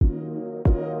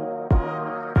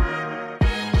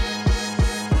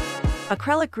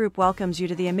Acrylic Group welcomes you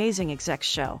to the Amazing Execs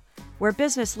Show, where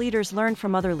business leaders learn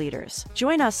from other leaders.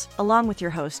 Join us, along with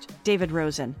your host, David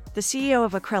Rosen, the CEO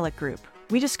of Acrylic Group.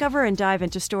 We discover and dive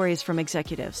into stories from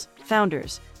executives,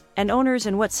 founders, and owners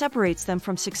and what separates them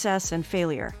from success and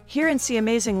failure. Hear and see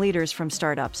amazing leaders from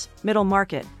startups, middle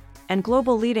market, and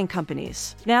global leading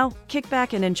companies. Now, kick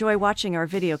back and enjoy watching our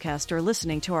videocast or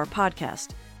listening to our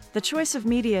podcast. The choice of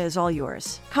media is all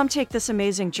yours. Come take this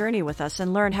amazing journey with us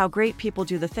and learn how great people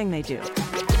do the thing they do.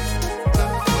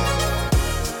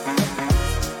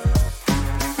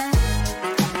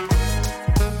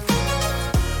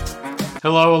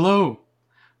 Hello.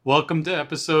 Welcome to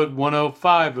episode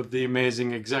 105 of the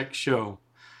Amazing Exec Show.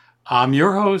 I'm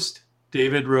your host,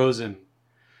 David Rosen,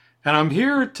 and I'm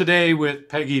here today with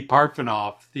Peggy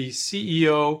Parfenoff, the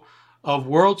CEO of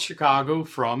World Chicago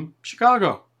from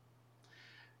Chicago.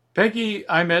 Peggy,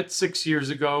 I met 6 years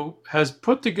ago, has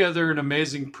put together an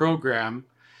amazing program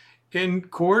in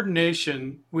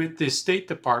coordination with the State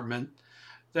Department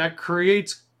that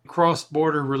creates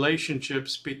cross-border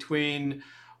relationships between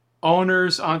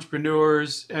owners,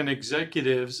 entrepreneurs, and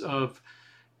executives of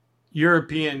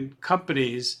European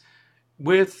companies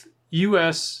with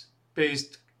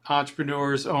U.S.-based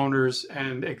entrepreneurs, owners,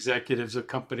 and executives of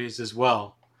companies as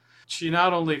well. She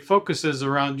not only focuses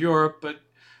around Europe, but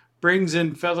brings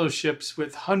in fellowships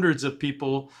with hundreds of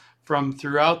people from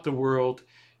throughout the world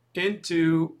in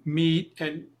to meet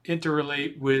and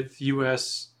interrelate with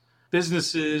U.S.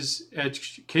 businesses,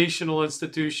 educational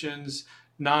institutions,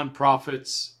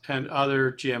 nonprofits, and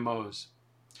other GMOs.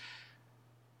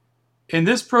 In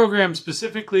this program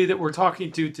specifically that we're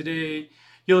talking to today,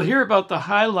 you'll hear about the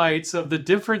highlights of the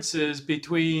differences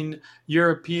between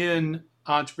European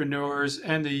entrepreneurs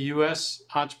and the U.S.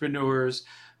 entrepreneurs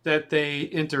that they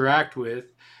interact with.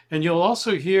 And you'll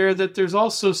also hear that there's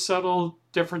also subtle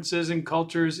differences in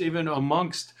cultures even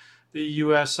amongst the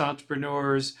U.S.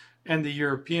 entrepreneurs and the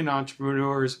European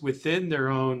entrepreneurs within their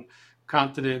own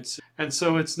continents. And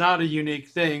so it's not a unique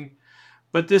thing,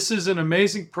 but this is an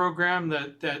amazing program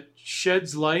that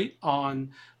sheds light on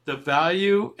the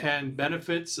value and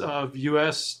benefits of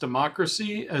U.S.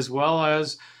 democracy, as well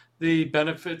as the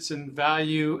benefits and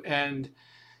value and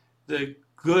the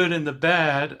good and the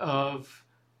bad of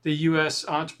the U.S.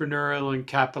 entrepreneurial and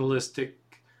capitalistic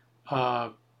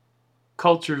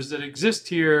cultures that exist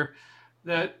here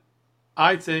that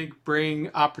I think bring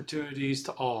opportunities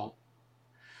to all.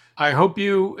 I hope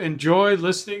you enjoy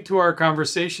listening to our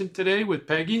conversation today with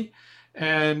Peggy,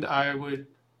 and I would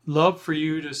love for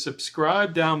you to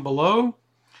subscribe down below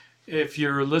if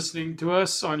you're listening to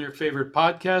us on your favorite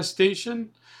podcast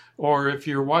station, or if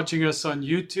you're watching us on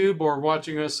YouTube or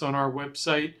watching us on our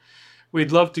website.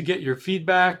 We'd love to get your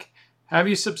feedback, have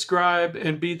you subscribe,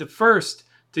 and be the first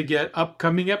to get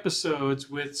upcoming episodes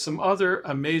with some other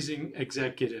amazing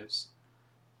executives.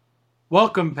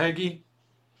 Welcome, Peggy.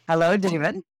 Hello,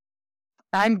 David.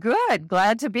 I'm good.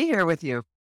 Glad to be here with you.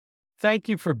 Thank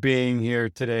you for being here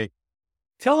today.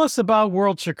 Tell us about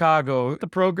World Chicago, the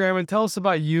program, and tell us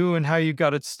about you and how you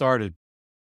got it started.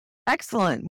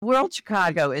 Excellent. World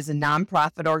Chicago is a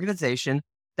nonprofit organization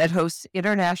that hosts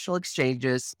international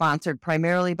exchanges sponsored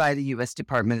primarily by the U.S.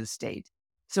 Department of State.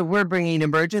 So we're bringing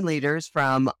emerging leaders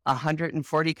from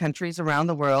 140 countries around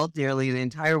the world, nearly the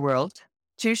entire world,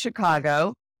 to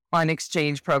Chicago on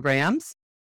exchange programs.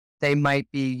 They might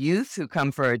be youth who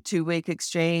come for a 2-week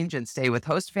exchange and stay with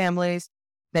host families.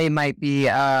 They might be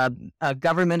a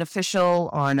government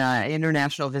official on an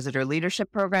international visitor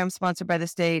leadership program sponsored by the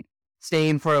state,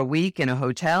 staying for a week in a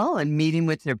hotel and meeting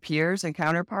with their peers and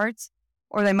counterparts.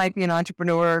 Or they might be an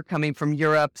entrepreneur coming from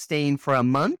Europe, staying for a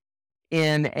month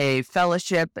in a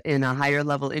fellowship, in a higher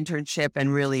level internship,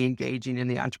 and really engaging in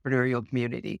the entrepreneurial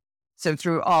community. So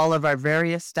through all of our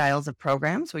various styles of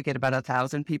programs, we get about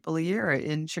 1,000 people a year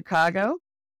in Chicago,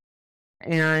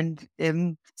 and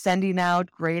in sending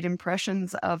out great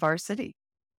impressions of our city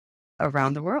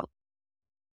around the world.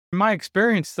 In my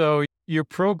experience, though, your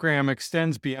program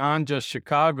extends beyond just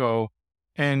Chicago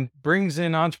and brings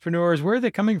in entrepreneurs. Where are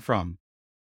they coming from?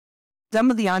 Some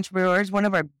of the entrepreneurs, one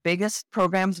of our biggest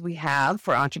programs we have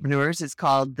for entrepreneurs is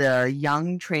called the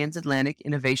Young Transatlantic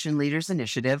Innovation Leaders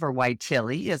Initiative, or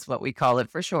YTILI is what we call it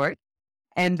for short.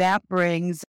 And that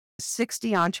brings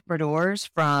 60 entrepreneurs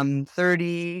from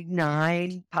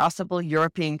 39 possible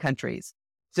European countries.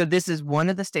 So this is one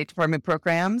of the State Department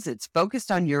programs. It's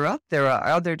focused on Europe. There are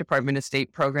other Department of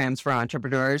State programs for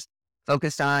entrepreneurs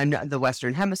focused on the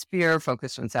Western Hemisphere,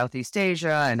 focused on Southeast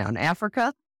Asia and on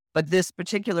Africa. But this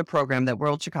particular program that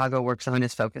World Chicago works on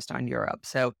is focused on Europe.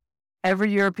 So every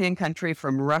European country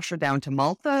from Russia down to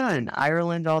Malta and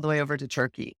Ireland all the way over to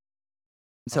Turkey.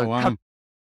 So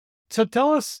So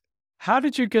tell us, how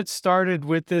did you get started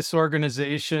with this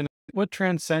organization? What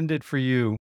transcended for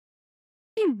you?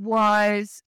 I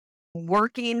was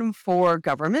working for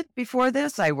government before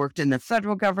this. I worked in the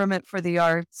federal government for the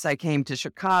arts. I came to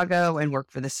Chicago and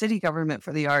worked for the city government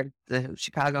for the arts.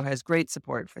 Chicago has great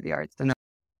support for the arts in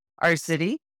our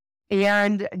city.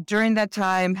 And during that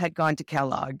time, had gone to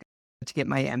Kellogg to get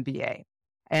my MBA.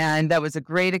 And that was a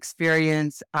great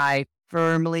experience. I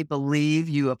firmly believe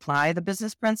you apply the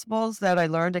business principles that I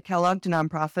learned at Kellogg to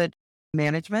nonprofit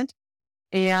management.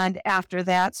 And after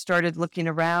that, started looking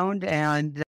around,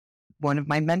 and one of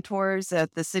my mentors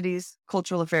at the city's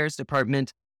cultural affairs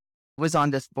department was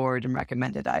on this board and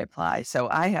recommended I apply. So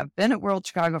I have been at World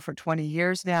Chicago for 20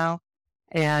 years now,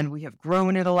 and we have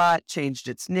grown it a lot, changed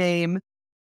its name,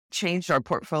 changed our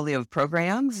portfolio of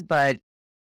programs, but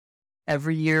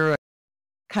every year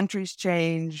countries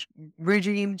change,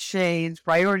 regimes change,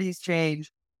 priorities change.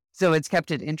 So it's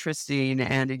kept it interesting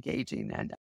and engaging,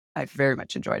 and I've very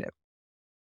much enjoyed it.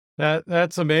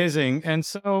 That's amazing. And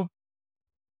so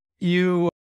you,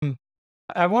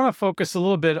 I want to focus a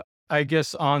little bit, I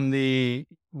guess, on the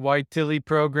White Tilly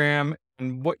program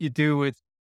and what you do with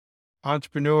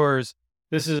entrepreneurs.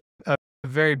 This is a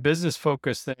very business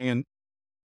focused thing.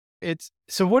 And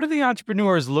so what do the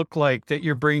entrepreneurs look like that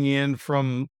you're bringing in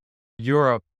from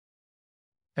Europe?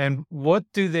 And what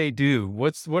do they do?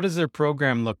 What does their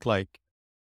program look like?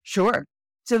 Sure.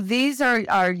 So these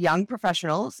are young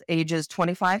professionals, ages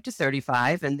 25 to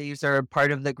 35, and these are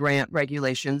part of the grant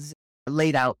regulations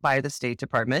laid out by the State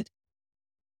Department.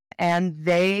 And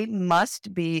they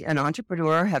must be an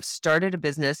entrepreneur, have started a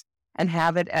business, and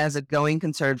have it as a going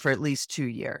concern for at least 2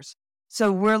 years.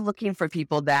 So we're looking for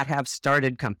people that have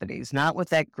started companies, not with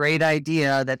that great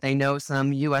idea that they know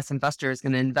some U.S. investor is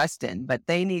going to invest in, but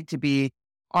they need to be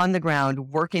on the ground,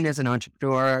 working as an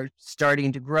entrepreneur,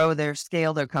 starting to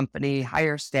scale their company,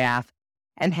 hire staff,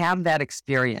 and have that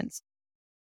experience.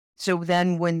 So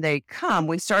then when they come,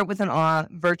 we start with a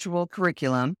virtual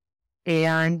curriculum,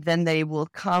 and then they will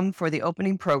come for the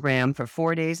opening program for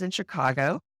 4 days in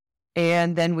Chicago.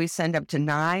 And then we send up to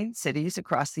 9 cities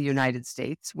across the United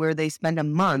States where they spend a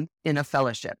month in a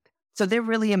fellowship. So they're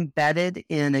really embedded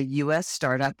in a U.S.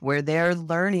 startup where they're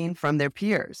learning from their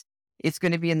peers. It's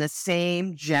going to be in the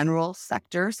same general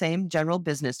sector, same general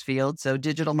business field. So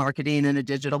digital marketing and a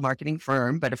digital marketing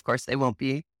firm, but of course they won't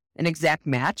be an exact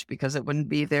match because it wouldn't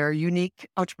be their unique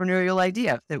entrepreneurial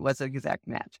idea if it was an exact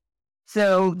match.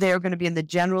 So they're going to be in the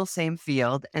general same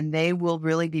field, and they will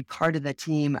really be part of the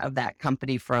team of that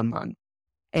company for a month.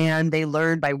 And they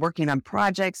learn by working on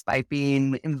projects, by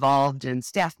being involved in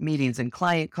staff meetings and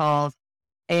client calls.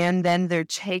 And then they're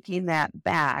taking that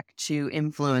back to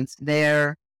influence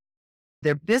their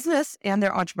business and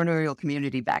their entrepreneurial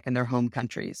community back in their home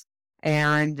countries.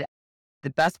 And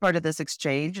the best part of this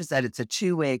exchange is that it's a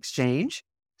two-way exchange.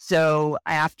 So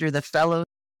after the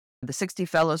 60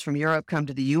 fellows from Europe come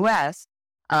to the U.S.,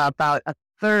 about a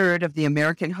third of the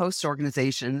American host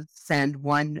organizations send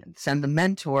the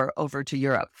mentor over to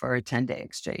Europe for a 10-day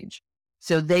exchange.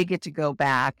 So they get to go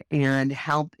back and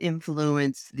help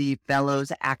influence the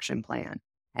fellows' action plan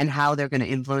and how they're going to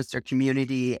influence their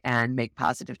community and make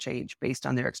positive change based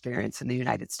on their experience in the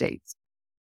United States.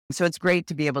 So it's great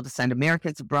to be able to send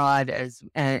Americans abroad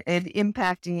and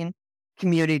impacting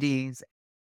communities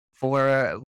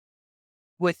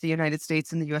with the United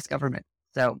States and the U.S. government.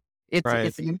 So it's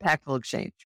an impactful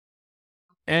exchange.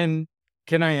 And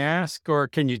can I ask, or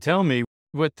can you tell me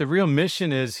what the real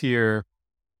mission is here?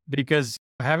 Because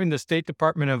having the State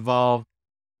Department involved,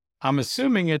 I'm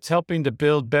assuming it's helping to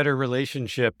build better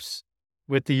relationships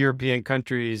with the European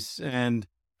countries. And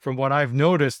from what I've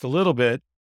noticed a little bit,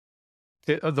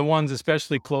 the ones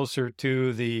especially closer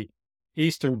to the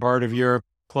eastern part of Europe,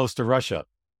 close to Russia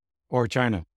or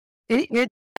China.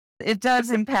 It does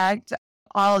impact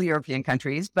all European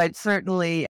countries, but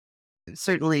certainly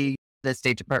the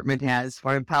State Department has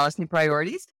foreign policy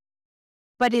priorities.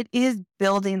 But it is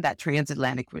building that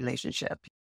transatlantic relationship.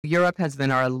 Europe has been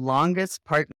our longest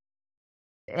partner,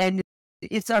 and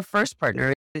it's our first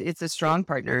partner. It's a strong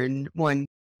partner. And when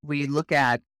we look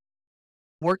at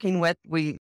working with,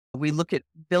 we look at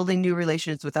building new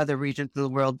relations with other regions of the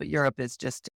world, but Europe is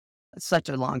just such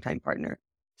a longtime partner.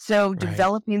 So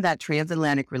developing that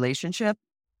transatlantic relationship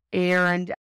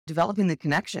and developing the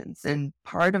connections, and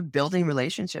part of building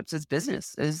relationships is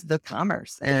business, is the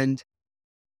commerce, and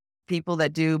people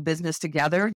that do business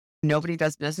together. Nobody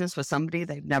does business with somebody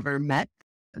they've never met,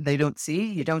 they don't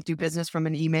see. You don't do business from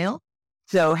an email.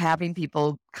 So having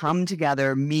people come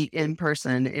together, meet in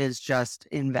person is just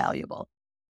invaluable.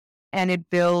 And it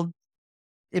builds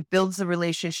the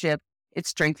relationship It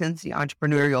strengthens the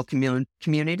entrepreneurial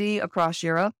community across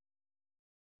Europe,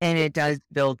 and it does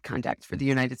build contacts for the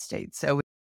United States. So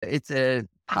it's a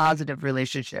positive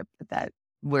relationship that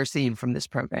we're seeing from this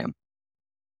program.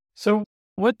 So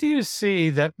what do you see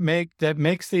that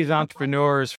makes these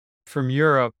entrepreneurs from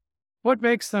Europe, what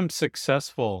makes them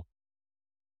successful,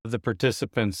 the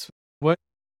participants?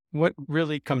 What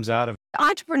really comes out of it?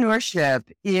 Entrepreneurship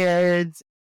is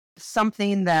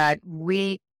something that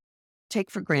we take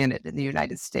for granted in the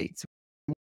United States.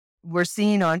 We're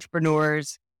seeing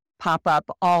entrepreneurs pop up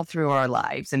all through our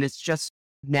lives, and it's just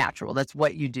natural. That's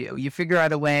what you do. You figure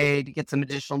out a way to get some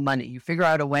additional money. You figure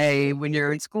out a way when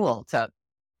you're in school to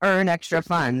earn extra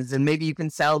funds, and maybe you can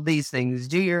sell these things,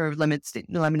 do your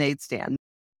lemonade stand.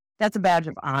 That's a badge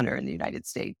of honor in the United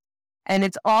States. And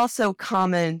it's also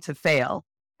common to fail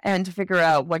and to figure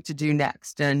out what to do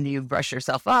next. And you brush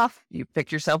yourself off, you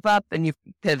pick yourself up, and you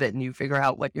pivot and you figure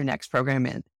out what your next program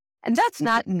is. And that's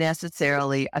not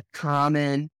necessarily a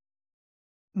common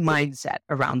mindset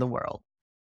around the world.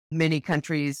 Many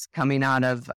countries coming out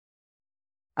of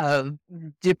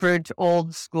different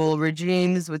old school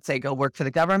regimes would say, go work for the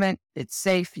government. It's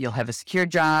safe. You'll have a secure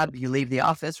job. You leave the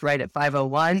office right at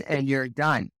 5:01 and you're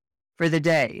done for the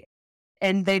day.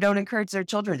 And they don't encourage their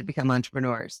children to become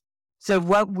entrepreneurs. So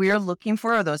what we're looking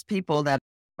for are those people that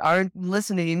aren't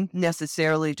listening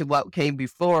necessarily to what came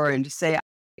before and to say,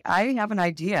 I have an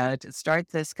idea to start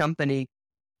this company.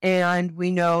 And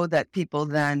we know that people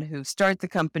then who start the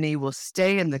company will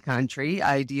stay in the country,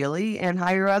 ideally, and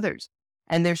hire others.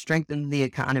 And they're strengthening the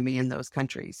economy in those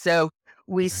countries. So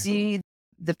we see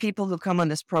the people who come on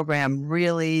this program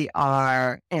really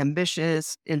are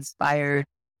ambitious, inspired,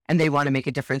 and they want to make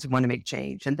a difference and want to make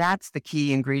change. And that's the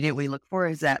key ingredient we look for,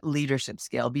 is that leadership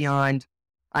skill beyond,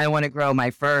 I want to grow my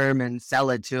firm and sell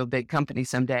it to a big company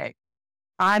someday.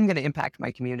 I'm going to impact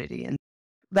my community. And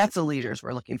that's the leaders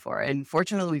we're looking for. And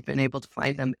fortunately, we've been able to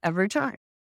find them every time.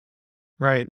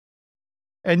 Right.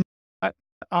 And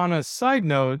on a side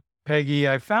note, Peggy,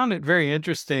 I found it very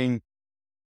interesting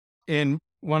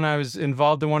when I was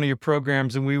involved in one of your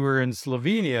programs and we were in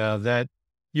Slovenia, that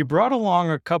you brought along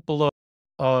a couple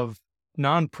of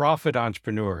nonprofit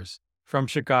entrepreneurs from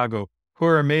Chicago who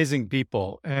are amazing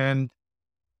people. And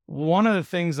one of the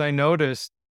things I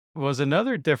noticed was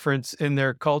another difference in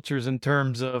their cultures in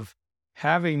terms of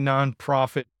having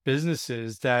nonprofit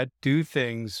businesses that do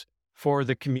things for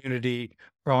the community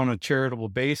or on a charitable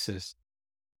basis.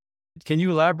 Can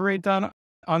you elaborate on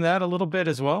that a little bit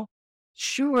as well?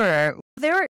 Sure.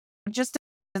 They're just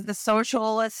the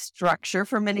social structure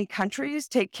for many countries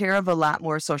take care of a lot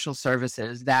more social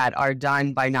services that are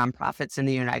done by nonprofits in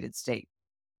the United States.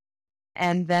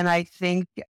 And then I think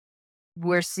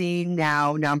we're seeing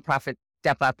now nonprofits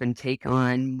step up and take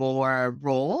on more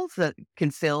roles that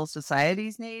can fill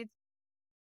society's needs.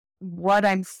 What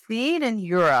I'm seeing in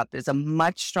Europe is a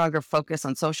much stronger focus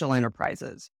on social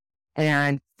enterprises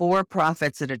and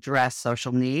for-profits that address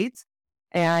social needs.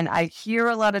 And I hear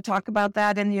a lot of talk about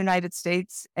that in the United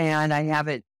States, and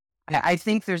I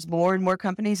think there's more and more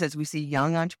companies as we see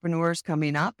young entrepreneurs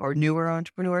coming up or newer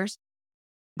entrepreneurs.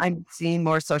 I'm seeing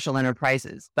more social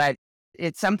enterprises, but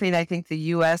it's something I think the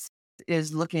U.S.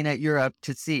 is looking at Europe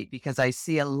to see, because I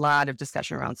see a lot of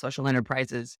discussion around social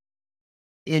enterprises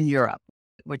in Europe,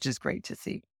 which is great to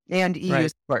see, and EU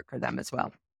support for them as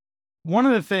well. One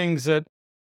of the things that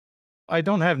I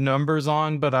don't have numbers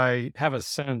on, but I have a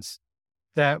sense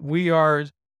that we are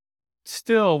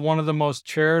still one of the most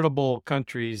charitable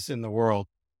countries in the world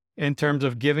in terms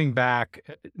of giving back,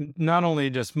 not only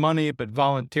just money, but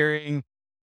volunteering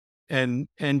and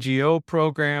NGO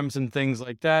programs and things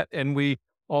like that. And we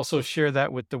also share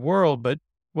that with the world. But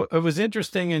it was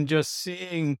interesting in just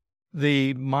seeing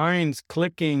the minds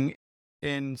clicking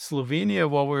in Slovenia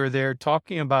while we were there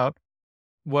talking about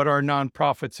what our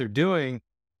nonprofits are doing.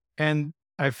 And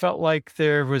I felt like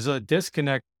there was a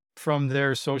disconnect from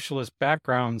their socialist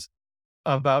backgrounds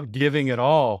about giving it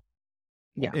all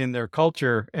in their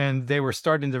culture. And they were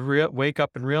starting to wake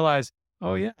up and realize,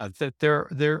 oh yeah, that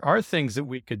there are things that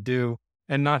we could do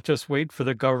and not just wait for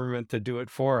the government to do it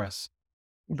for us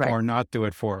or not do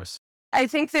it for us. I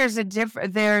think there's a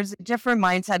different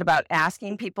mindset about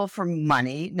asking people for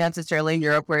money necessarily in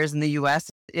Europe, whereas in the US,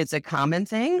 it's a common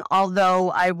thing.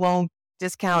 Although I won't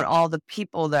discount all the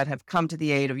people that have come to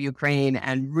the aid of Ukraine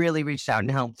and really reached out and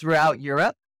helped throughout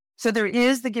Europe. So there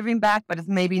is the giving back, but it's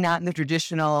maybe not in the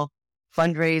traditional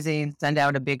fundraising, send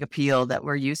out a big appeal that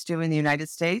we're used to in the United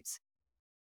States.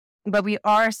 But we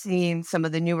are seeing some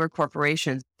of the newer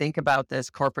corporations think about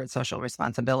this corporate social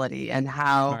responsibility and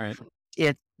how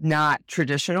it's not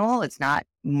traditional, it's not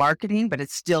marketing, but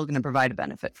it's still going to provide a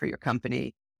benefit for your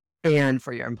company. and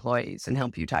for your employees and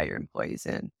help you tie your employees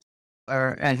in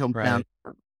and help them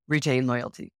Right. retain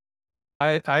loyalty.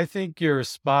 I think you're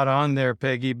spot on there,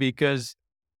 Peggy, because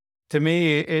to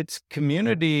me, it's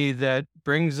community that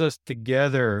brings us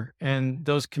together. And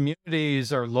those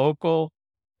communities are local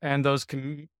and those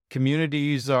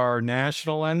communities are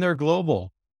national and they're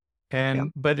global. Yeah.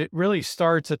 But it really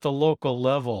starts at the local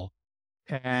level.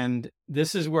 And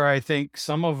this is where I think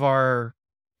some of our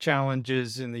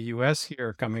challenges in the US here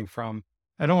are coming from.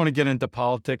 I don't want to get into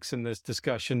politics in this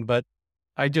discussion, but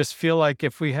I just feel like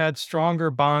if we had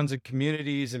stronger bonds and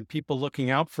communities and people looking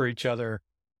out for each other,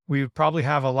 we would probably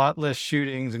have a lot less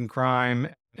shootings and crime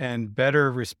and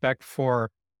better respect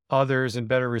for others and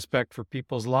better respect for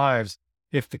people's lives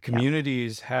if the Yeah.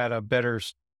 communities had a better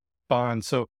bond.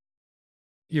 So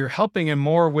you're helping in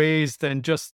more ways than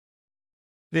just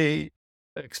the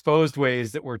exposed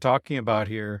ways that we're talking about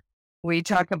here. We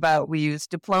use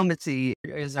diplomacy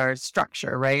as our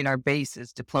structure, right? Our base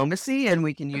is diplomacy, and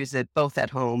we can use it both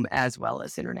at home as well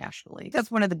as internationally.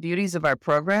 That's one of the beauties of our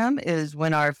program is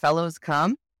when our fellows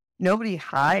come, nobody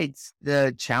hides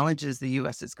the challenges the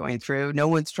U.S. is going through. No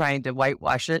one's trying to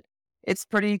whitewash it. It's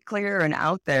pretty clear and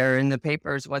out there in the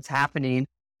papers what's happening.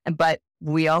 But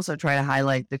we also try to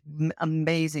highlight the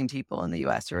amazing people in the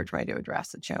U.S. who are trying to address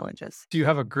the challenges. You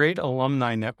have a great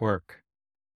alumni network.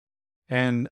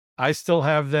 And I still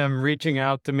have them reaching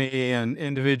out to me and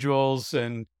individuals,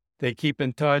 and they keep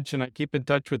in touch, and I keep in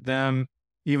touch with them,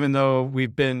 even though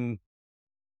we've been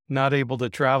not able to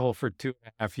travel for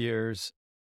 2.5 years.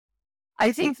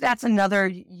 I think that's another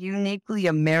uniquely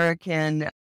American,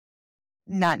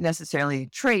 not necessarily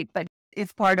trait, but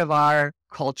it's part of our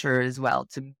culture as well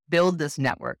to build this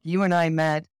network. You and I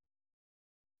met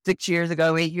 6 years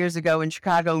ago, 8 years ago in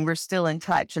Chicago, and we're still in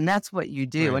touch. And that's what you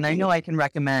do. Right. And I know I can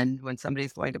recommend when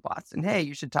somebody's going to Boston, hey,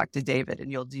 you should talk to David,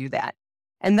 and you'll do that.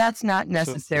 And that's not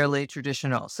necessarily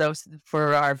traditional. So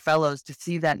for our fellows to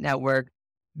see that network,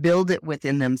 build it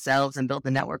within themselves and build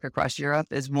the network across Europe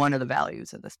is one of the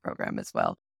values of this program as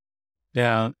well.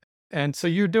 Yeah. And so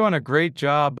you're doing a great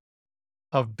job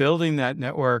of building that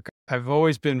network. I've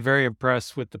always been very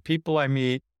impressed with the people I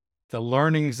meet, the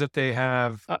learnings that they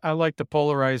have. I like to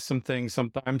polarize some things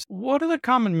sometimes. What are the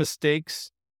common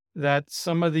mistakes that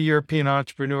some of the European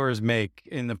entrepreneurs make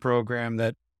in the program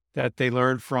that they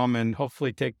learn from and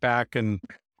hopefully take back and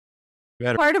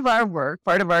better? Part of our work,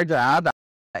 part of our job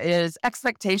is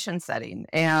expectation setting.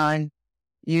 And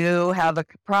you have a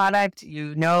product,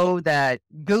 you know that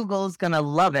Google's going to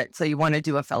love it. So you want to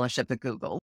do a fellowship at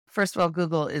Google. First of all,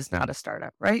 Google is not a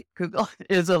startup, right? Google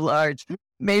is a large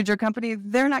major company.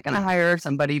 They're not going to hire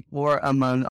somebody for a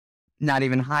month, not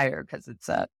even hire because it's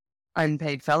a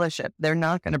unpaid fellowship. They're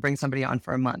not going to bring somebody on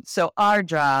for a month. So our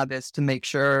job is to make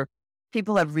sure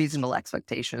people have reasonable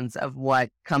expectations of what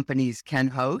companies can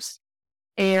host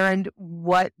and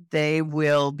what they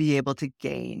will be able to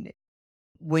gain.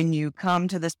 When you come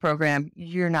to this program,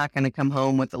 you're not going to come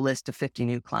home with a list of 50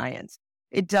 new clients.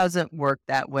 It doesn't work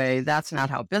that way. That's not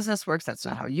how business works. That's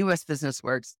not how U.S. business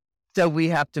works. So we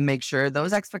have to make sure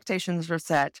those expectations are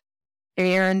set.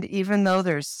 And even though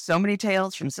there's so many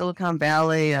tales from Silicon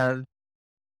Valley of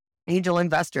angel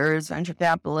investors, venture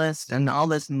capitalists, and all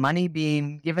this money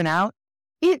being given out,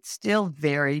 it's still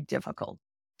very difficult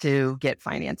to get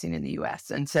financing in the U.S.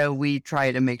 And so we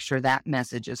try to make sure that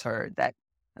message is heard, that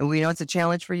we know it's a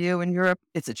challenge for you in Europe.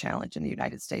 It's a challenge in the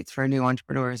United States for a new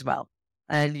entrepreneur as well.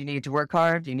 And you need to work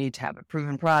hard. You need to have a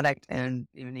proven product, and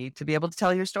you need to be able to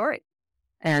tell your story.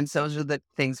 And so those are the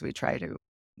things we try to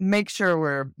make sure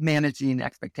we're managing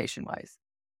expectation wise.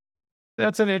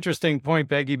 That's an interesting point,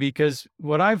 Peggy, because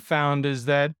what I've found is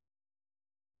that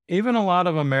even a lot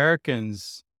of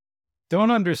Americans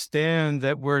don't understand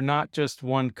that we're not just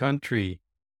one country,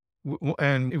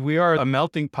 and we are a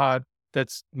melting pot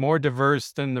that's more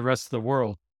diverse than the rest of the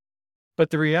world. But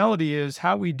the reality is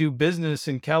how we do business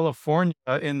in California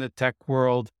in the tech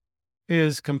world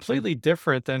is completely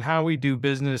different than how we do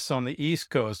business on the East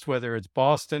Coast, whether it's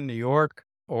Boston, New York,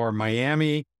 or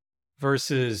Miami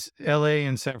versus LA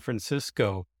and San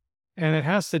Francisco. And it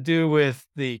has to do with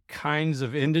the kinds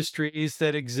of industries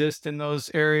that exist in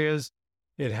those areas.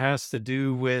 It has to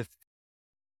do with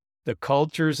the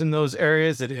cultures in those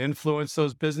areas that influence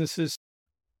those businesses.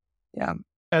 Yeah.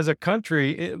 As a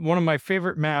country, one of my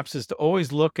favorite maps is to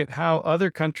always look at how other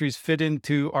countries fit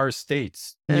into our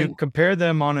states. You compare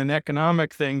them on an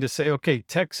economic thing to say, okay,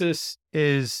 Texas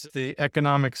is the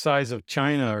economic size of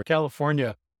China, or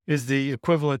California is the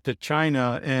equivalent to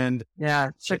China. And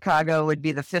yeah, Chicago would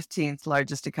be the 15th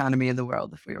largest economy in the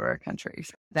world if we were a country.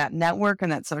 That network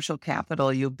and that social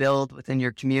capital you build within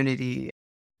your community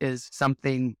is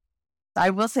something I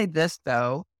will say this,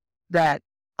 though, that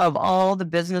of all the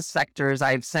business sectors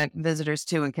I've sent visitors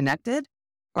to and connected,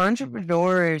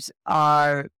 entrepreneurs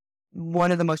are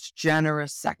one of the most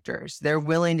generous sectors. They're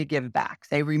willing to give back.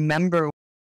 They remember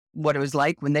what it was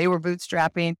like when they were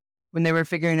bootstrapping, when they were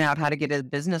figuring out how to get a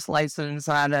business license,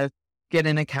 how to get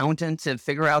an accountant to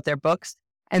figure out their books,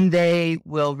 and they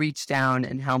will reach down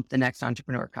and help the next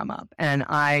entrepreneur come up. And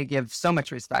I give so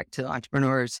much respect to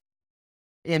entrepreneurs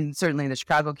certainly in the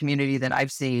Chicago community that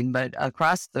I've seen, but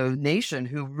across the nation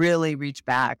who really reach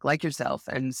back, like yourself,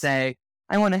 and say,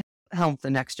 I want to help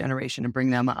the next generation and bring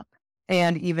them up.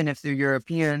 And even if they're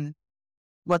European,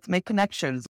 let's make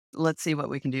connections. Let's see what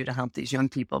we can do to help these young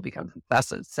people become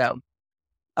successes. So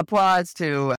applause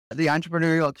to the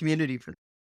entrepreneurial community for that.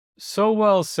 So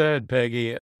well said,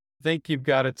 Peggy. I think you've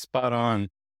got it spot on.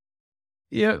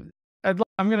 Yeah,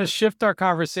 I'm going to shift our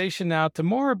conversation now to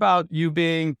more about you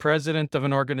being president of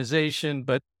an organization,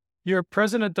 but you're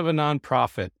president of a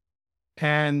nonprofit.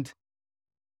 And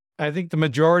I think the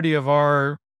majority of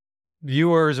our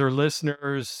viewers or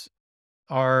listeners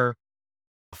are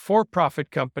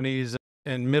for-profit companies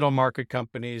and middle market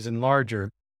companies and larger.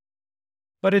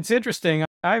 But it's interesting.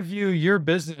 I view your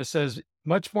business as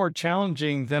much more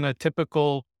challenging than a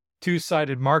typical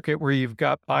two-sided market where you've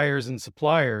got buyers and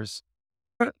suppliers.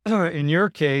 In your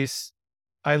case,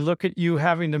 I look at you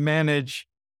having to manage,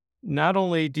 not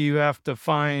only do you have to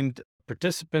find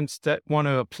participants that want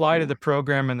to apply to the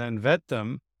program and then vet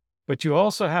them, but you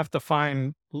also have to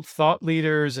find thought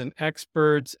leaders and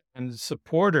experts and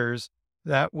supporters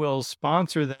that will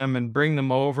sponsor them and bring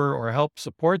them over or help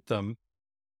support them.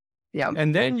 Yeah.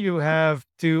 And then you have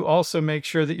to also make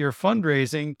sure that you're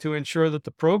fundraising to ensure that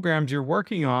the programs you're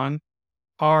working on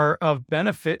are of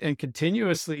benefit and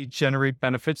continuously generate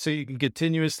benefits so you can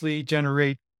continuously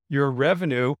generate your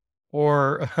revenue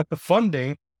or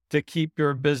funding to keep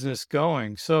your business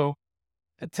going. So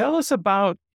tell us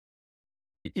about,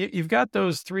 you've got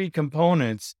those three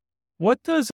components. What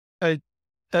does a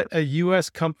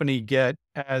U.S. company get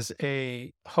as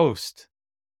a host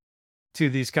to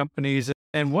these companies?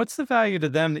 And what's the value to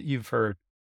them that you've heard?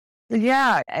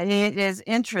 Yeah, and it is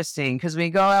interesting because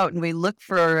we go out and we look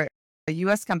for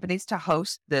U.S. companies to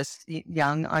host this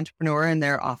young entrepreneur in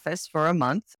their office for a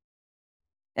month.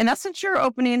 In essence, you're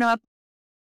opening up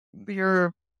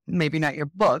maybe not your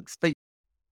books, but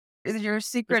your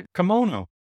secret kimono.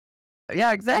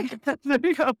 Yeah, exactly. There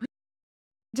you go.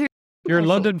 Your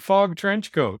London fog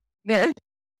trench coat. Yeah.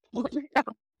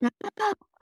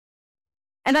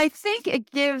 And I think it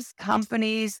gives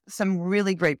companies some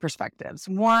really great perspectives.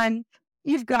 One,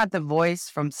 you've got the voice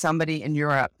from somebody in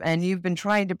Europe and you've been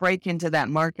trying to break into that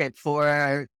market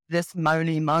for this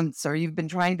many months, or you've been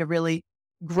trying to really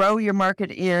grow your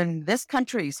market in this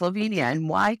country, Slovenia, and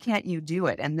why can't you do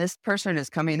it? And this person is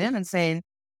coming in and saying,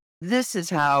 this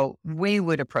is how we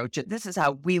would approach it. This is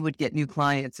how we would get new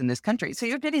clients in this country. So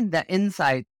you're getting that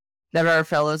insight that our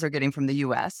fellows are getting from the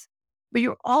US. But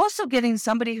you're also getting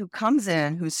somebody who comes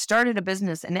in, who's started a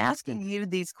business and asking you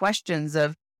these questions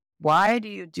of, why do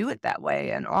you do it that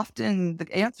way? And often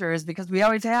the answer is because we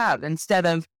always have, instead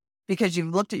of because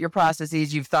you've looked at your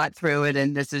processes, you've thought through it,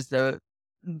 and this is the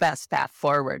best path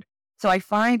forward. So I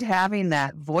find having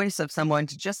that voice of someone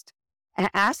to just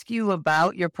ask you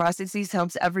about your processes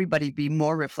helps everybody be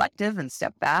more reflective and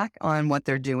step back on what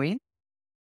they're doing.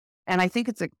 And I think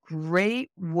it's a great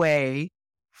way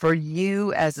for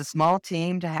you as a small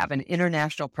team to have an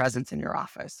international presence in your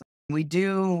office.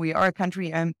 We are a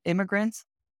country of immigrants,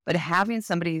 but having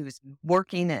somebody who's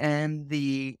working in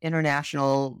the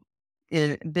international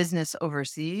business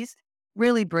overseas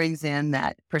really brings in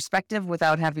that perspective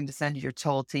without having to send your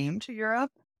whole team to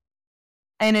Europe.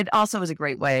 And it also is a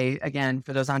great way, again,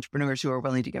 for those entrepreneurs who are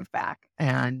willing to give back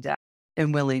and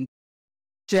willing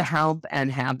to help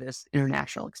and have this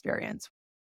international experience,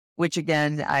 which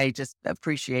again, I just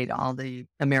appreciate all the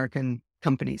American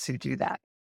companies who do that.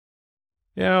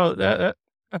 You know,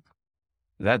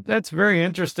 that's very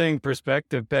interesting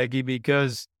perspective, Peggy,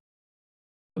 because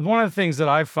one of the things that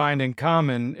I find in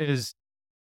common is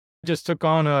I just took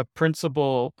on a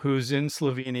principal who's in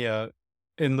Slovenia,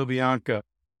 in Ljubljanka,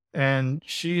 and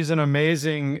she's an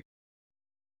amazing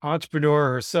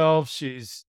entrepreneur herself.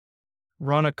 She's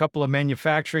run a couple of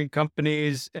manufacturing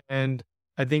companies, and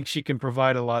I think she can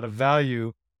provide a lot of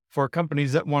value for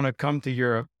companies that want to come to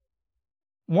Europe.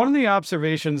 One of the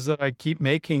observations that I keep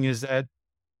making is that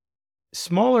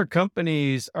smaller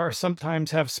companies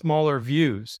sometimes have smaller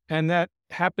views, and that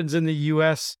happens in the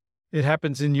US, it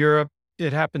happens in Europe,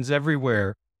 it happens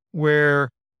everywhere, where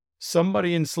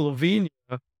somebody in Slovenia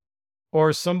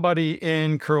or somebody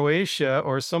in Croatia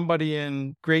or somebody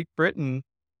in Great Britain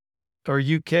or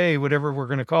UK, whatever we're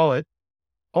going to call it,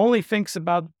 only thinks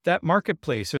about that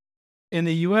marketplace. In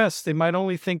the US, they might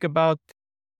only think about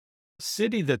the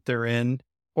city that they're in,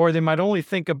 or they might only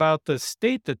think about the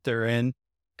state that they're in,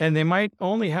 and they might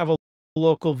only have a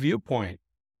local viewpoint.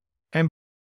 And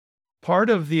part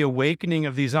of the awakening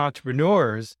of these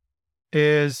entrepreneurs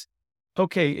is,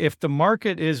 okay, if the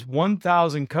market is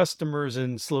 1,000 customers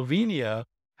in Slovenia,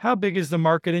 how big is the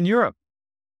market in Europe?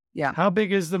 Yeah. How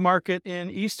big is the market in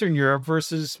Eastern Europe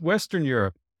versus Western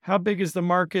Europe? How big is the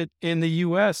market in the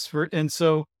US? And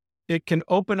so it can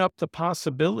open up the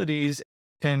possibilities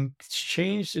and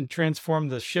change and transform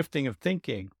the shifting of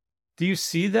thinking. Do you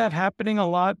see that happening a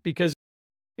lot? Because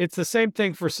it's the same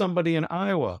thing for somebody in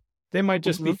Iowa. They might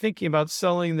just be thinking about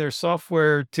selling their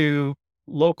software to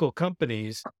local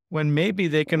companies when maybe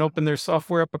they can open their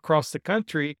software up across the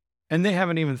country, and they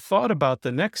haven't even thought about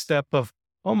the next step of,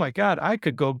 oh my God, I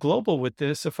could go global with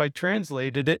this if I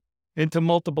translated it into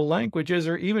multiple languages,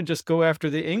 or even just go after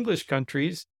the English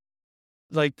countries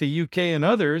like the UK and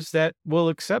others that will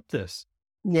accept this.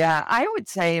 Yeah, I would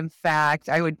say, in fact,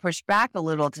 I would push back a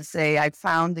little to say I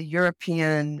found the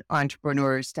European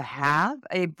entrepreneurs to have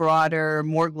a broader,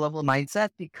 more global mindset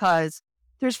because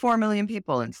there's 4 million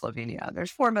people in Slovenia.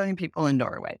 There's 4 million people in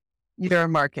Norway. Your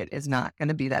market is not going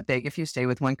to be that big if you stay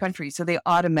with one country. So they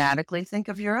automatically think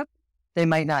of Europe. They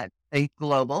might not think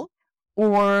global,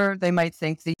 or they might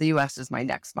think the US is my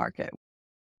next market.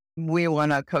 We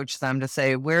want to coach them to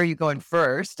say, where are you going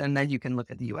first? And then you can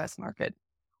look at the US market.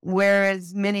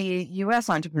 Whereas many US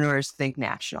entrepreneurs think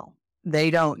national. They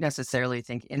don't necessarily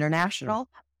think international.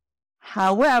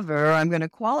 However, I'm going to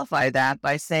qualify that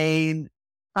by saying,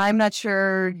 I'm not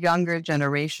sure younger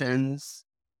generations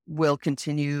will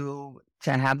continue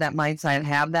to have that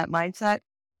mindset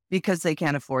because they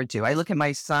can't afford to. I look at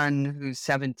my son who's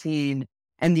 17,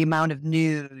 and the amount of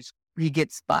news he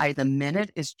gets by the minute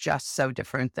is just so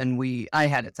different than I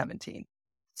had at 17.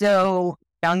 So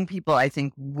young people, I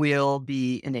think, will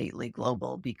be innately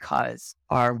global because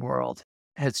our world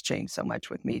has changed so much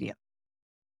with media.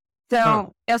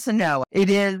 So yes and no. It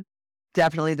is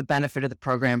definitely the benefit of the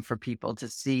program for people to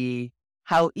see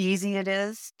how easy it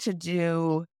is to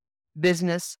do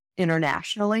business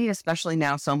internationally, especially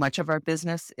now so much of our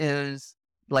business is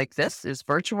like this, is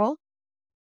virtual.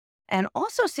 And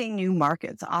also seeing new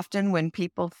markets. Often when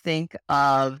people think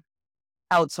of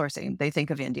outsourcing, they think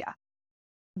of India.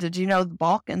 Did you know the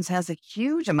Balkans has a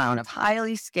huge amount of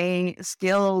highly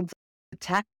skilled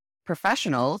tech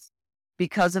professionals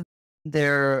because of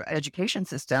their education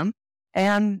system?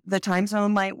 And the time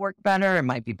zone might work better. It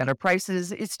might be better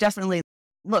prices. It's definitely,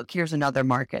 look, here's another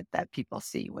market that people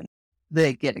see when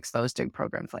they get exposed to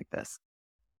programs like this.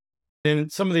 In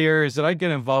some of the areas that I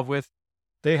get involved with,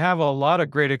 they have a lot of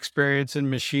great experience in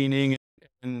machining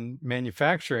and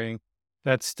manufacturing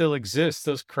that still exists.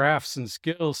 Those crafts and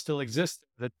skills still exist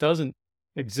that doesn't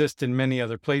exist in many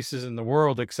other places in the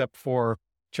world except for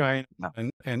China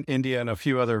and India and a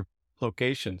few other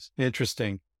locations.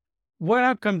 Interesting. What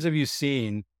outcomes have you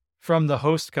seen from the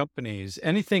host companies?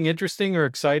 Anything interesting or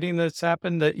exciting that's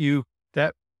happened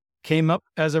that came up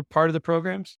as a part of the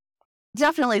programs?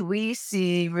 Definitely, we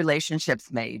see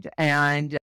relationships made,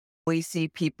 and we see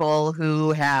people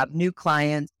who have new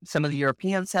clients. Some of the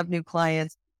Europeans have new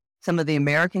clients. Some of the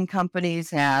American companies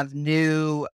have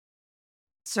new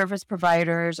service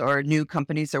providers or new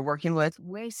companies they're working with.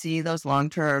 We see those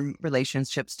long-term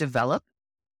relationships develop,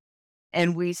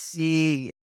 and we see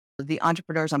the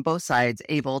entrepreneurs on both sides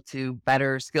able to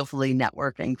better skillfully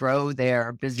network and grow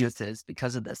their businesses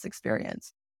because of this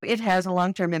experience. It has a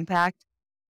long-term impact.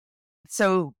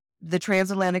 So the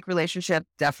transatlantic relationship,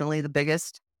 definitely the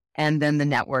biggest, and then the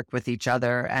network with each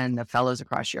other and the fellows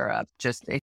across Europe, just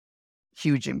a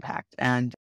huge impact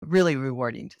and really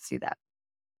rewarding to see that.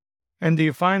 And do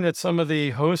you find that some of the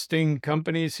hosting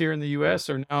companies here in the US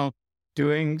are now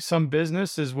doing some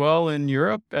business as well in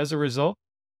Europe as a result?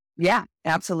 Yeah,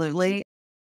 absolutely.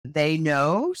 They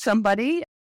know somebody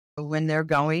when they're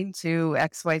going to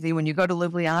XYZ. When you go to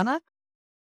Ljubljana,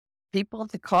 people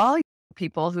to call,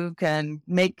 people who can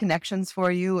make connections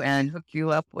for you and hook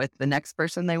you up with the next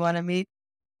person they want to meet.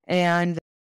 And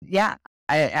yeah,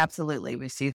 absolutely. We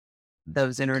see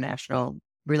those international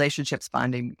relationships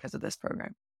bonding because of this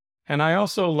program. And I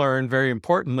also learned, very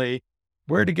importantly,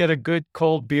 where to get a good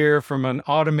cold beer from an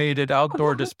automated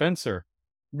outdoor dispenser.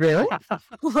 Really?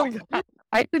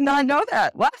 I did not know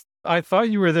that. What? I thought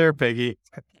you were there, Peggy.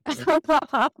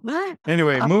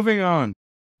 Anyway, moving on.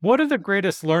 What are the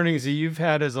greatest learnings that you've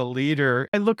had as a leader?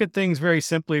 I look at things very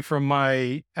simply from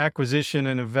my acquisition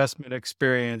and investment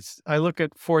experience. I look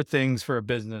at 4 things for a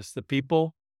business: the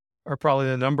people, are probably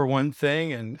the number one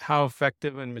thing, and how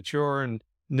effective and mature and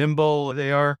nimble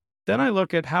they are. Then I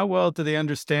look at how well do they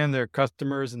understand their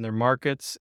customers and their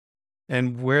markets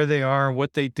and where they are,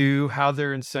 what they do, how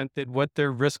they're incented, what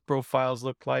their risk profiles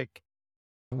look like,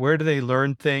 where do they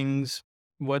learn things,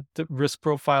 what the risk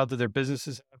profile do their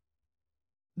businesses have.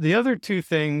 The other two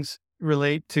things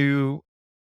relate to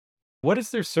what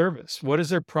is their service, what is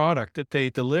their product that they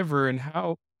deliver, and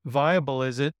how viable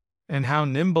is it, and how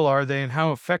nimble are they, and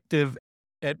how effective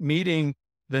at meeting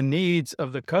the needs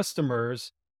of the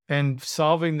customers and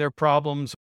solving their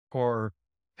problems or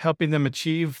helping them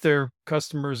achieve their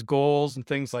customers' goals and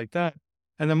things like that.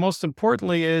 And then most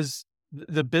importantly is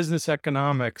the business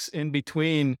economics in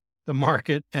between the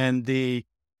market and the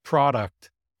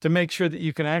product, to make sure that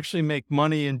you can actually make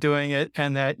money in doing it,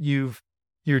 and that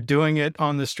you're doing it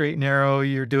on the straight and narrow,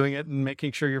 you're doing it and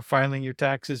making sure you're filing your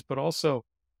taxes, but also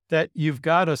that you've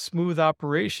got a smooth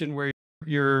operation where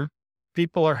your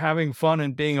people are having fun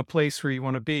and being a place where you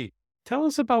want to be. Tell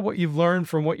us about what you've learned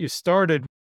from what you started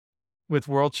with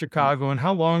World Chicago, and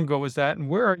how long ago was that, and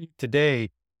where are you today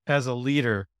as a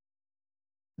leader?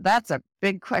 That's a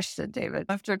big question, David.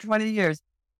 After 20 years,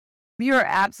 you're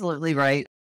absolutely right.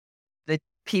 The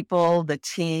people, the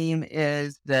team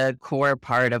is the core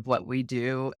part of what we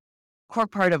do. Core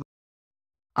part of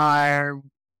our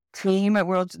team at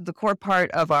World, the core part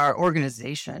of our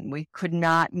organization. We could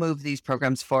not move these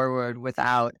programs forward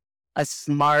without a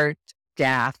smart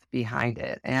staff behind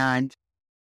it. And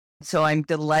so I'm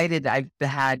delighted I've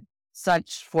had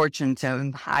such fortune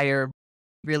to hire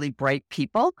really bright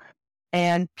people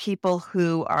and people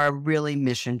who are really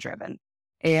mission driven.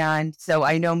 And so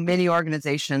I know many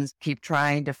organizations keep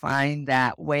trying to find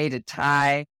that way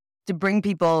to bring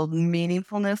people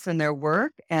meaningfulness in their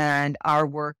work, and our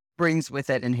work brings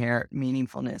with it inherent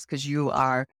meaningfulness, because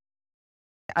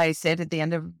I said at the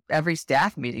end of every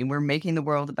staff meeting, we're making the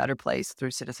world a better place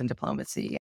through citizen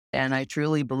diplomacy. And I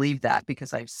truly believe that,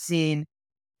 because I've seen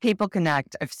people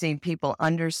connect. I've seen people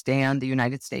understand the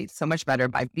United States so much better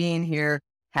by being here,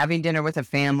 having dinner with a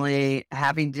family,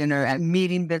 having dinner and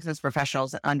meeting business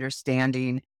professionals, and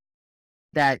understanding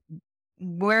that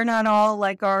we're not all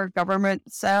like our government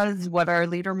says, what our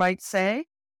leader might say,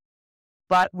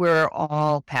 but we're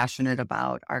all passionate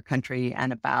about our country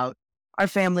and about our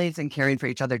families and caring for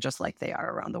each other just like they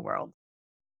are around the world.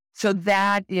 So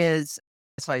that's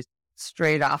why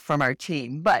straight off from our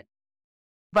team. But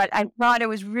I thought it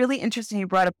was really interesting you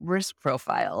brought up risk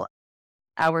profile.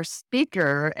 Our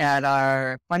speaker at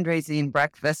our fundraising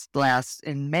breakfast last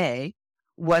in May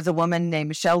was a woman named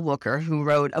Michelle Wooker, who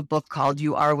wrote a book called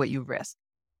You Are What You Risk.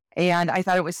 And I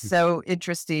thought it was so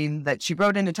interesting that she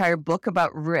wrote an entire book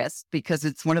about risk, because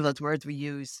it's one of those words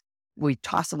we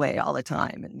toss away all the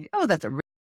time. And, that's a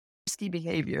risky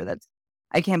behavior.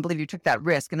 I can't believe you took that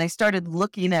risk. And I started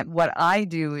looking at what I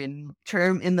do in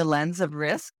the lens of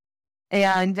risk,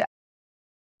 and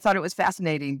thought it was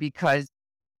fascinating, because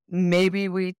maybe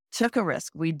we took a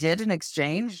risk. We did an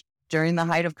exchange during the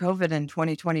height of COVID in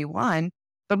 2021,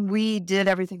 but we did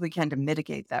everything we can to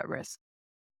mitigate that risk.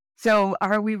 So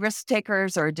are we risk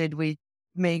takers, or did we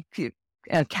make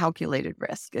a calculated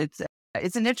risk? It's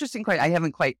an interesting question. I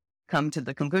haven't quite come to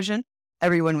the conclusion.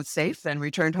 Everyone was safe and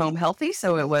returned home healthy,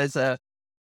 so it was a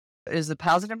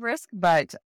positive risk.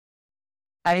 But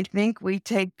I think we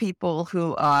take people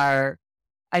who are,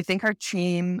 I think our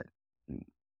team,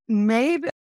 maybe,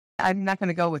 I'm not going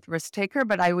to go with risk taker,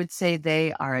 but I would say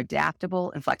they are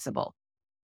adaptable and flexible.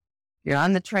 You're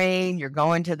on the train, you're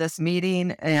going to this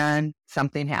meeting, and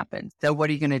something happens. So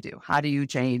what are you going to do? How do you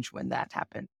change when that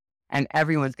happens? And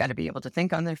everyone's got to be able to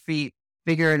think on their feet,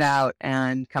 figure it out,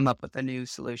 and come up with a new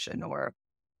solution. Or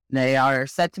they are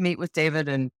set to meet with David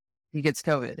and he gets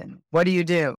COVID. And what do you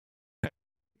do?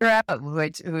 Figure out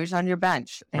who's on your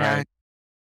bench. Right. And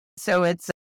so it's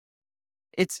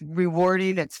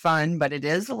rewarding, it's fun, but it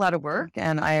is a lot of work.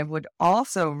 And I would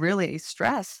also really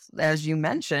stress, as you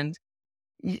mentioned,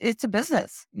 it's a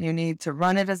business. You need to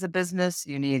run it as a business.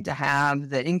 You need to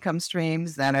have the income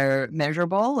streams that are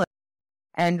measurable.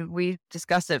 And we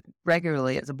discuss it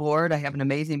regularly as a board. I have an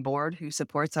amazing board who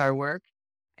supports our work.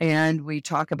 And we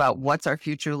talk about what's our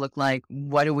future look like?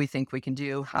 What do we think we can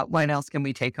do? What else can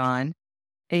we take on?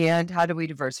 And how do we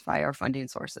diversify our funding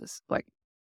sources? Like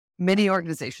many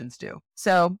organizations do.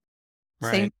 So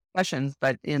same questions,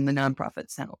 but in the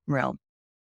nonprofit realm.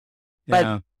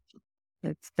 Yeah. But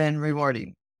it's been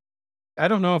rewarding. I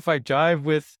don't know if I jive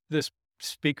with this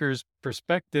speaker's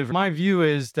perspective. My view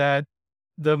is that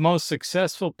the most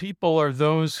successful people are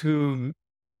those who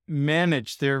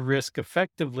manage their risk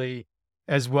effectively,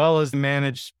 as well as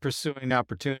manage pursuing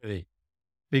opportunity.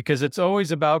 because it's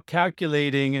always about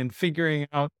calculating and figuring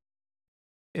out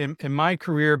in my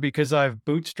career, because I've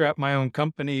bootstrapped my own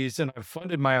companies and I've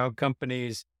funded my own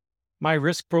companies, my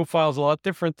risk profile is a lot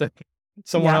different than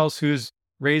someone Yeah. else who's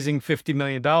raising $50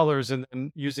 million and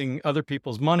then using other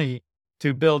people's money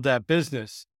to build that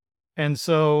business. And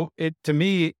so to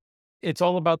me, it's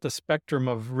all about the spectrum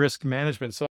of risk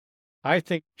management. So I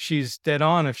think she's dead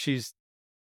on if she's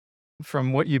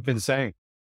from what you've been saying.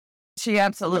 She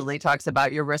absolutely talks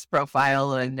about your risk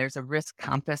profile, and there's a risk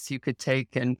compass you could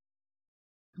take. And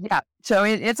yeah, so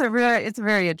it's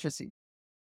very interesting.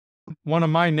 One of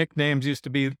my nicknames used to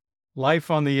be Life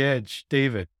on the Edge,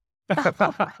 David.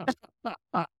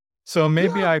 So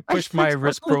maybe I pushed my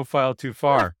risk profile too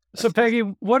far. So Peggy,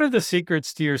 what are the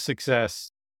secrets to your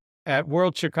success at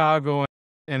World Chicago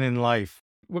and in life?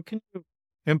 What can you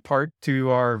impart to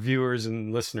our viewers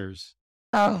and listeners?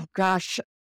 Oh gosh,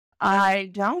 I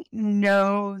don't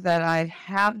know that I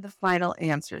have the final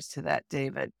answers to that,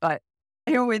 David, but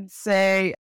I would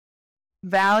say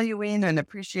valuing and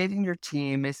appreciating your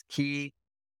team is key.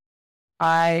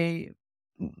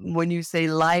 When you say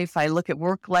life, I look at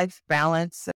work-life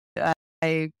balance.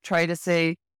 I try to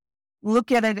say,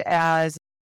 look at it as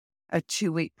a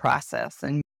 2-week process,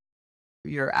 and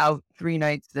you're out 3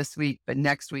 nights this week, but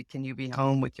next week, can you be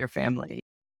home with your family?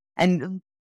 And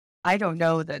I don't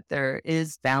know that there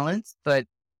is balance, but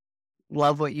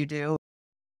love what you do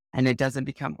and it doesn't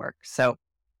become work. So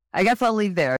I guess I'll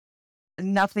leave there.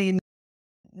 Nothing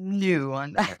new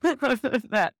on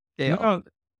that scale. No,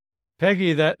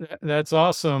 Peggy, that's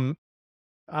awesome.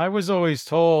 I was always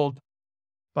told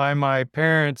by my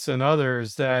parents and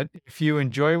others that if you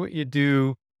enjoy what you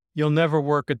do, you'll never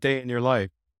work a day in your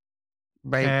life.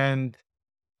 Right. And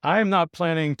I'm not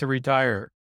planning to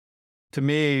retire. To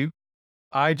me,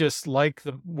 I just like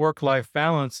the work-life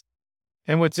balance.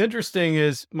 And what's interesting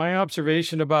is my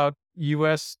observation about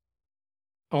U.S.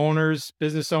 owners,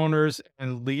 business owners,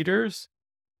 and leaders,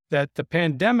 that the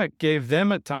pandemic gave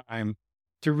them a time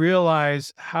to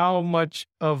realize how much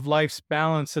of life's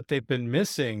balance that they've been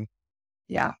missing.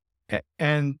 Yeah.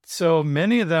 And so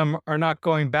many of them are not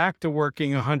going back to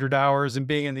working 100 hours and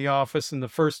being in the office and the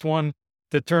first one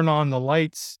to turn on the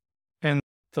lights and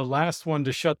the last one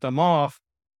to shut them off.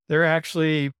 They're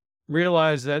actually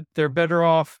realize that they're better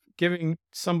off giving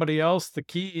somebody else the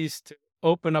keys to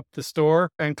open up the store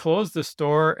and close the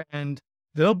store, and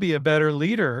they'll be a better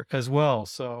leader as well.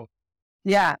 So,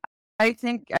 yeah, I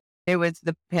think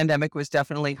the pandemic was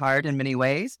definitely hard in many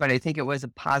ways, but I think it was a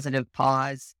positive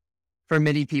pause for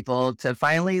many people to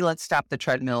finally, let's stop the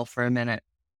treadmill for a minute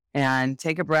and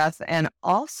take a breath, and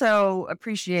also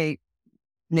appreciate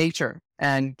nature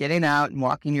and getting out and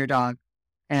walking your dog.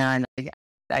 And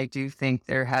I do think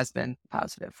there has been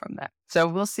positive from that. So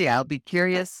we'll see. I'll be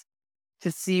curious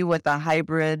to see what the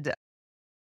hybrid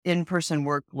in-person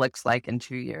work looks like in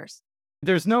 2 years.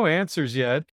 there's no answers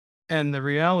yet. And the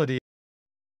reality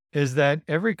is that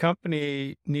every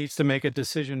company needs to make a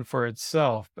decision for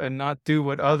itself and not do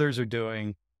what others are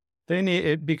doing. They need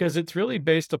it because it's really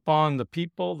based upon the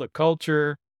people, the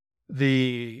culture,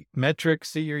 the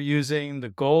metrics that you're using, the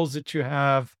goals that you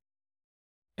have,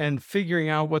 and figuring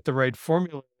out what the right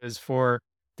formula is for.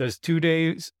 Does 2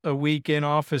 days a week in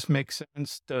office make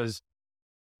sense? Does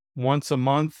once a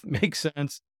month make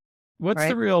sense? What's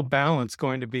the Right. real balance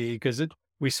going to be? Because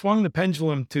we swung the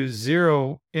pendulum to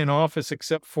 0 in office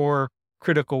except for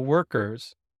critical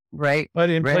workers. Right. But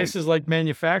in Right. places like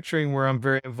manufacturing, where I'm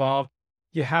very involved,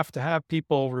 you have to have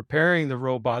people repairing the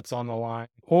robots on the line,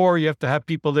 or you have to have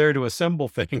people there to assemble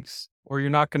things, or you're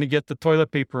not going to get the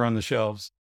toilet paper on the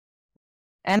shelves.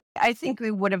 And I think we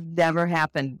would have never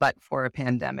happened but for a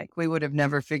pandemic. We would have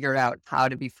never figured out how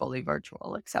to be fully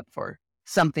virtual except for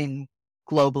something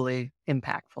globally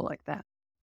impactful like that.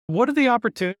 What are the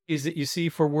opportunities that you see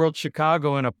for World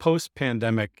Chicago in a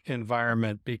post-pandemic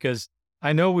environment? Because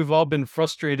I know we've all been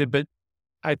frustrated, but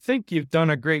I think you've done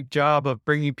a great job of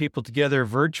bringing people together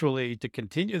virtually to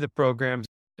continue the programs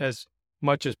as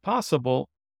much as possible.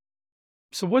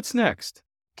 So what's next?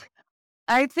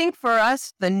 I think for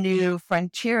us, the new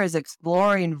frontier is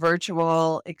exploring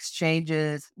virtual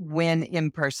exchanges when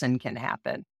in person can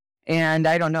happen. And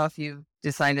I don't know if you've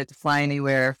decided to fly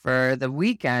anywhere for the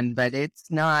weekend, but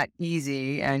it's not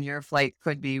easy and your flight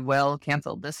could be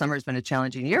canceled. This summer has been a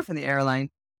challenging year for the airline.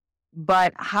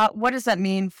 But what does that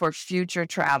mean for future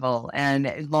travel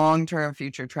and long-term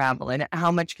future travel? And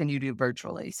how much can you do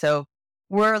virtually? So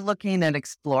we're looking at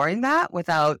exploring that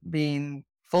without being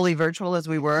fully virtual as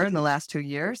we were in the last 2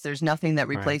 years. There's nothing that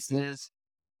Right. replaces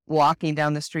walking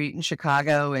down the street in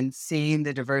Chicago and seeing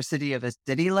the diversity of a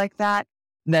city like that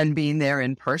than being there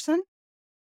in person.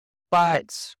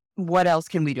 But what else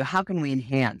can we do? How can we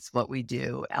enhance what we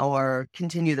do or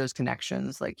continue those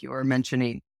connections, like you were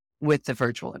mentioning, with the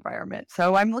virtual environment?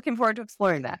 So I'm looking forward to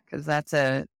exploring that because that's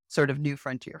a sort of new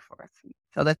frontier for us.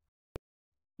 So that's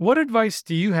What advice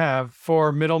do you have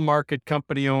for middle market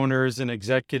company owners and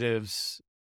executives?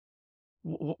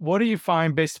 What do you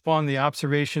find based upon the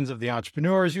observations of the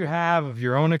entrepreneurs you have, of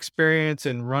your own experience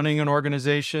in running an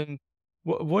organization?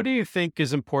 What do you think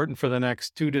is important for the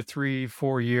next 2 to 3,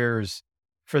 4 years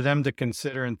for them to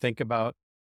consider and think about?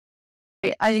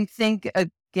 I think,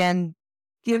 again,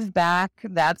 give back.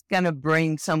 That's going to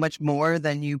bring so much more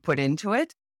than you put into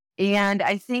it. And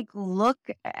I think look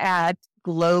at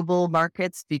global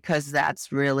markets because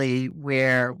that's really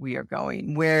where we are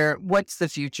going. What's the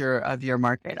future of your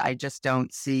market? I just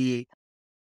don't see,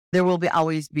 there will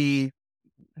always be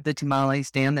the tamale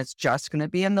stand that's just going to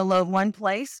be in the low one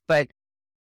place, but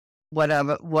what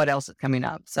else is coming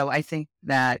up? So I think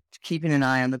that keeping an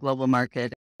eye on the global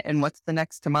market and what's the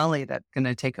next tamale that's going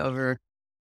to take over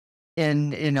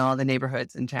in all the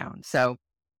neighborhoods in town. So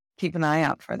keep an eye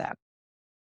out for that.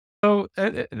 So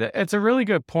it's a really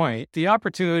good point. The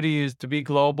opportunity is to be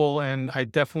global, and I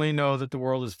definitely know that the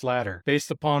world is flatter based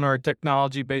upon our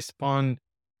technology, based upon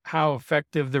how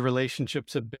effective the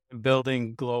relationships have been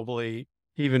building globally,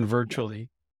 even virtually.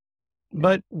 Yeah.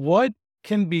 But what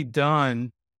can be done?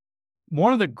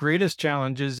 One of the greatest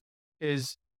challenges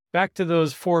is back to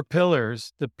those 4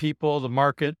 pillars: the people, the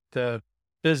market, the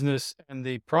business, and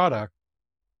the product.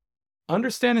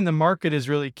 Understanding the market is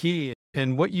really key.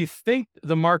 And what you think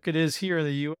the market is here in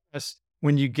the US,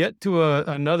 when you get to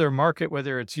another market,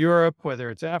 whether it's Europe, whether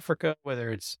it's Africa, whether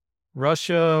it's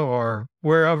Russia, or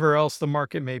wherever else the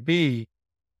market may be,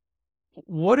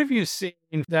 what have you seen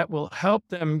that will help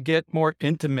them get more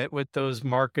intimate with those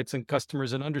markets and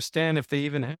customers and understand if they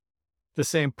even have the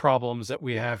same problems that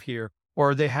we have here,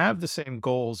 or they have the same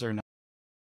goals or not?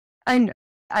 And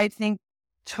I think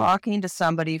talking to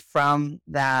somebody from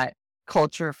that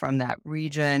culture, from that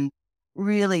region,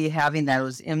 really having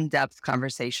those in-depth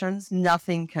conversations,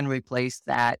 nothing can replace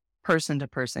that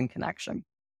person-to-person connection.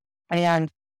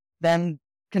 And then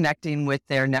connecting with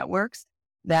their networks,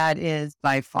 that is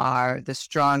by far the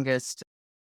strongest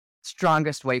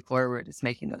way forward is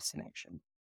making those connections.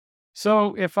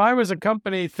 So if I was a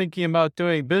company thinking about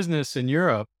doing business in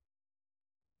Europe,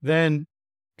 then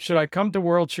should I come to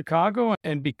World Chicago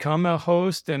and become a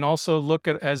host and also look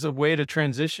at as a way to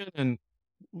transition? And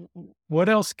what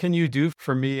else can you do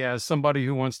for me as somebody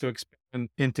who wants to expand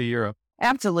into Europe?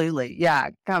 Absolutely.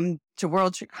 Yeah. Come to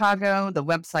World Chicago. The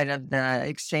website of the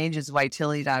exchange is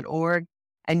vitility.org.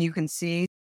 And you can see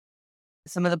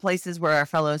some of the places where our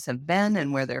fellows have been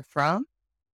and where they're from.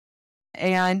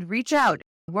 And reach out.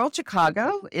 World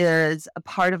Chicago is a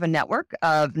part of a network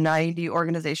of 90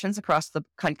 organizations across the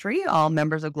country, all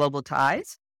members of Global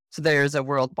Ties. So there's a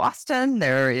World Boston,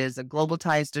 there is a Global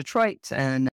Ties Detroit,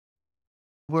 and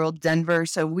World Denver.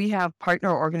 So we have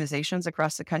partner organizations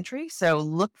across the country. So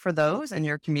look for those in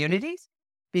your communities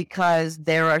because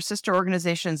there are sister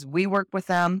organizations. We work with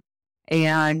them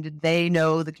and they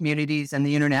know the communities and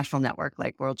the international network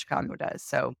like World Chicago does.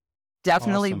 So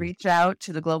definitely Awesome. reach out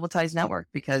to the Global Ties Network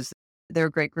because they're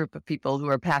a great group of people who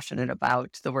are passionate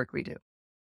about the work we do.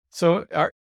 So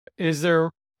is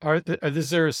there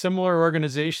a similar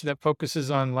organization that focuses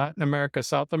on Latin America,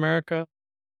 South America?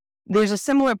 There's a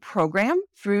similar program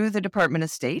through the Department of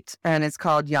State, and it's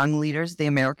called Young Leaders, the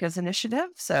Americas Initiative.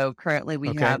 So currently we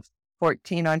Okay. have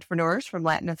 14 entrepreneurs from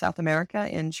Latin and South America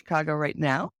in Chicago right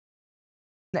now.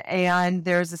 And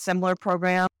there's a similar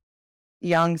program,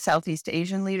 Young Southeast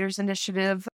Asian Leaders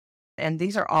Initiative. And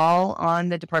these are all on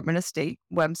the Department of State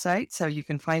website. So you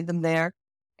can find them there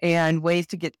and ways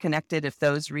to get connected if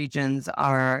those regions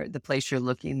are the place you're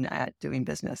looking at doing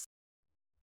business.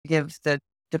 Give the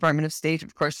Department of State,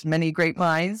 of course, many great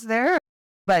minds there,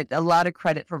 but a lot of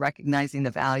credit for recognizing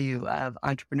the value of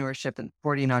entrepreneurship and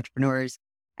supporting entrepreneurs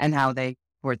and how they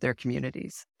support their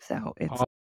communities. So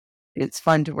it's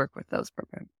fun to work with those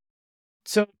programs.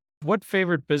 So what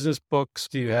favorite business books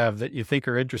do you have that you think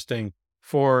are interesting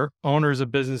for owners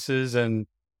of businesses and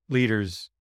leaders?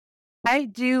 I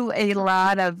do a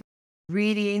lot of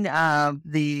reading of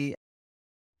the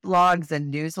blogs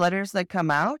and newsletters that come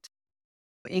out.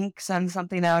 Inc. sends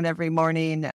something out every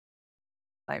morning.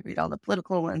 I read all the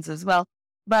political ones as well.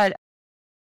 But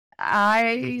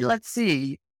let's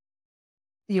see.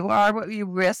 You Are What You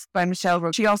Risk by Michelle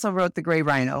Roach. She also wrote The Gray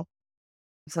Rhino.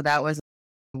 So that was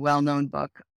a well-known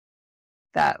book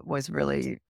that was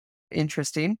really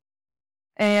interesting.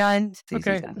 And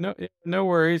Okay, no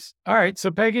worries. All right.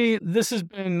 So Peggy, this has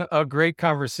been a great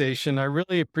conversation. I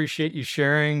really appreciate you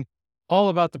sharing all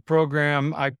about the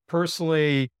program. I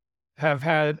personally have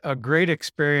had a great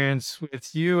experience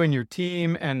with you and your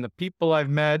team and the people I've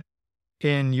met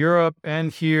in Europe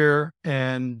and here.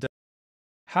 And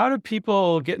how do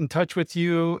people get in touch with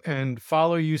you and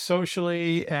follow you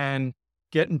socially and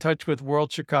get in touch with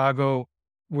World Chicago,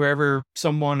 wherever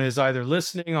someone is either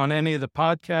listening on any of the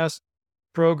podcast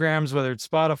programs, whether it's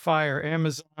Spotify or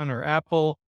Amazon or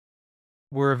Apple?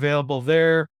 We're available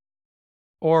there,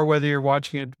 or whether you're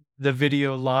watching the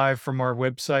video live from our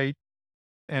website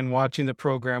and watching the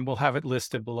program, we'll have it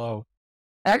listed below.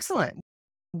 Excellent.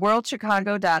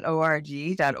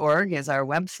 worldchicago.org is our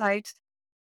website.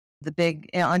 The big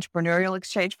entrepreneurial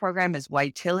exchange program is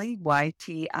YTILI,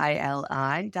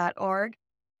 YTILI.org.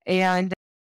 And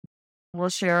we'll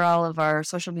share all of our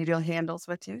social media handles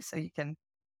with you so you can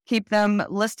keep them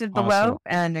listed below. Awesome.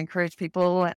 And encourage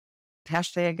people,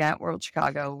 hashtag at World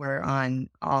Chicago. We're on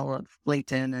all of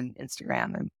LinkedIn and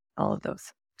Instagram and all of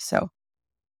those. So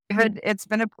it's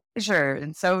been a pleasure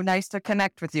and so nice to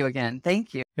connect with you again.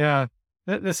 Thank you. Yeah,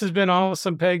 this has been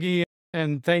awesome, Peggy.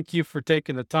 And thank you for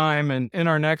taking the time. And in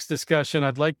our next discussion,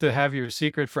 I'd like to have your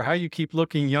secret for how you keep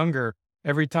looking younger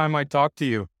every time I talk to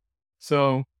you.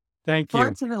 So thank you.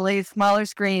 Fortunately, smaller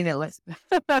screen, Elizabeth.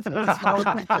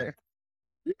 Smaller picture.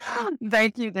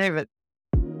 Thank you, David.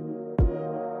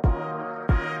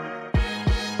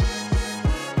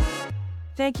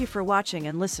 Thank you for watching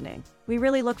and listening. We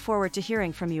really look forward to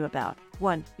hearing from you about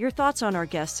 1. Your thoughts on our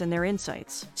guests and their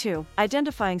insights. 2.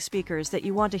 Identifying speakers that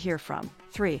you want to hear from.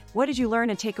 3. What did you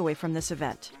learn and take away from this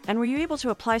event? And were you able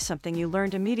to apply something you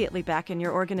learned immediately back in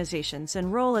your organizations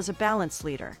and role as a balanced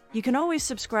leader? You can always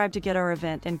subscribe to get our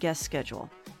event and guest schedule,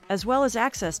 as well as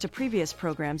access to previous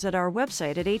programs at our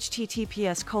website at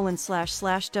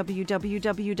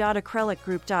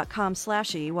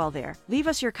https://www.acrylicgroup.com/e. While there, leave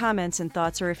us your comments and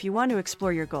thoughts, or if you want to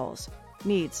explore your goals,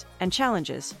 needs, and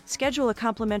challenges, schedule a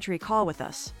complimentary call with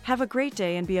us. Have a great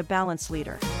day and be a balanced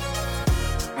leader.